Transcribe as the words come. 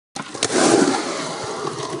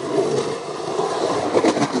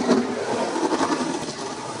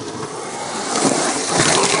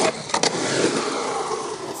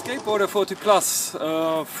Skateboarder40 Plus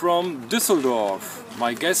from Düsseldorf.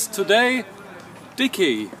 My guest today,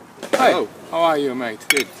 Dicky. Hi, Hello. How are you, mate?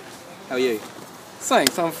 Good. How are you?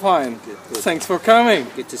 Thanks, I'm fine. Good. Thanks for coming.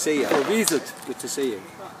 Good to see you. For visit. Good to see you.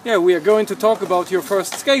 Yeah, we are going to talk about your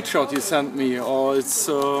first skate shot you sent me, or it's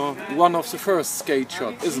one of the first skate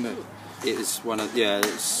shot, isn't it? It is one of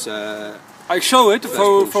it's. I show it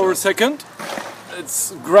for a second.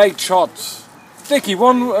 It's a great shot. Dicky,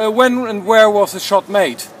 when and where was the shot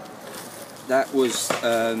made? That was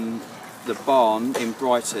the barn in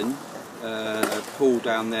Brighton, a pool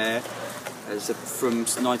down there, from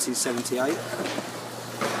 1978.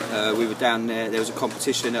 We were down there. There was a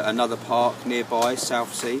competition at another park nearby,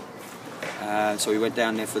 Southsea. So we went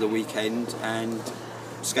down there for the weekend and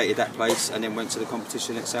skated that place, and then went to the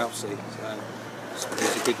competition at Southsea. So it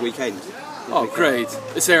was a good weekend. Great.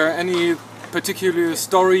 Is there any particular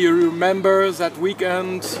story you remember that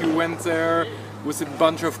weekend? You went there with a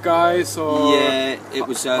bunch of guys, or yeah, it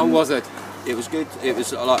was. How was it? It was good. It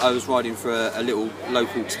was like I was riding for a little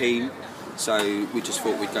local team, so we just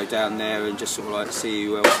thought we'd go down there and just sort of like see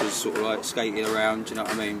who else was sort of like skating around. Do you know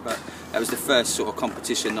what I mean? But that was the first sort of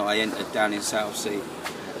competition that I entered down in Southsea.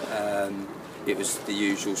 It was the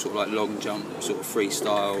usual sort of like long jump, sort of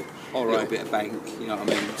freestyle, a little bit of bank. You know what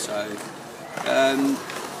I mean? So.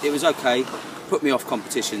 It was okay. Put me off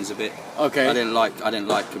competitions a bit. Okay. I didn't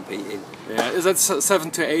like competing. Yeah. Is that 7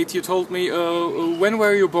 to 8? You told me. When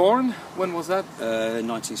were you born? When was that?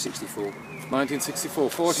 1964. 1964.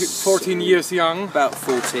 14 years young. About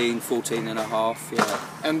 14 and a half. Yeah.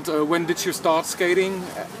 And when did you start skating?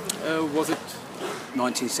 Was it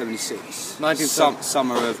 1976?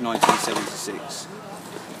 Summer of 1976.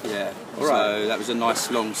 Yeah. All right. So that was a nice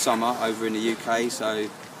long summer over in the UK. So.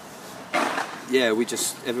 Yeah, we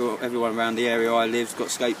just everyone around the area I lived got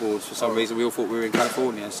skateboards for some reason. We all thought we were in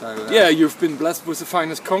California. So yeah, you've been blessed with the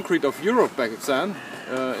finest concrete of Europe back then,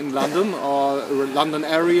 in London or London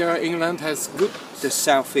area. England has good. The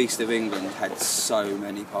southeast of England had so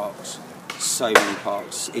many parks,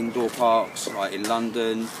 indoor parks like in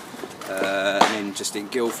London, and then just in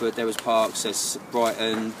Guildford there was parks. There's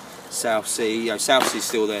Brighton, Southsea. You know, Southsea's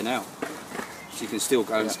still there now. You can still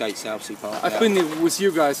go and skate Southsea Park. I've been with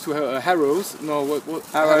you guys to Harrows. No,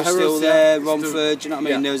 Harrows still there, Romford. Do you know what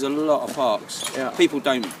I mean? There was a lot of parks. Yeah. People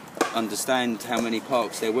don't understand how many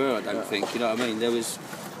parks there were. I don't think. You know what I mean? There was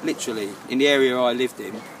literally in the area I lived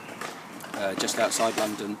in, just outside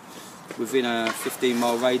London, within a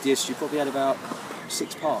 15-mile radius, you probably had about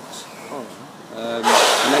 6 parks. And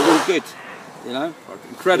they were all good. You know,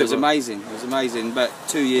 incredible. It was amazing. It was amazing. But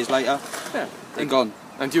 2 years later, they're gone.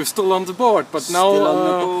 And you're still on the board, but now, still on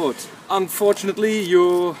the board. Unfortunately,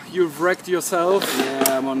 you've wrecked yourself. Yeah,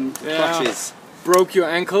 I'm on crutches. Broke your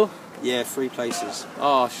ankle. Yeah, 3 places.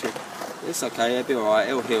 Oh shit. It's okay. It'll be alright.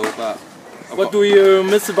 It'll heal. But what do you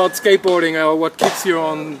miss about skateboarding, or what keeps you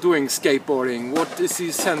on doing skateboarding? What is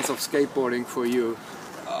the sense of skateboarding for you?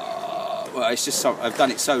 Well, it's just I've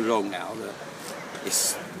done it so long now that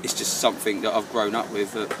it's just something that I've grown up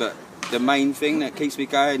with. But the main thing that keeps me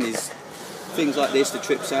going is things like this, the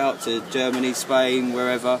trips out to Germany, Spain,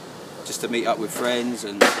 wherever, just to meet up with friends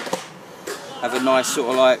and have a nice sort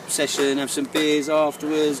of like session, have some beers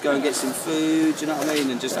afterwards, go and get some food, you know what I mean,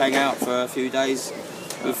 and just hang out for a few days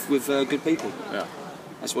with good people. Yeah,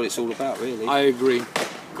 that's what it's all about, really. I agree,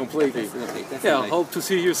 completely. Definitely. Yeah, hope to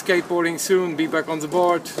see you skateboarding soon, be back on the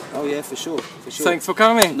board. Oh yeah, for sure. Thanks for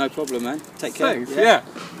coming. No problem, man. Take care. Thanks, yeah.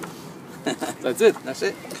 That's it. That's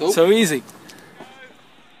it. Cool. So easy.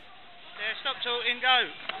 Stop talking, go.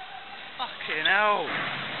 Fucking hell.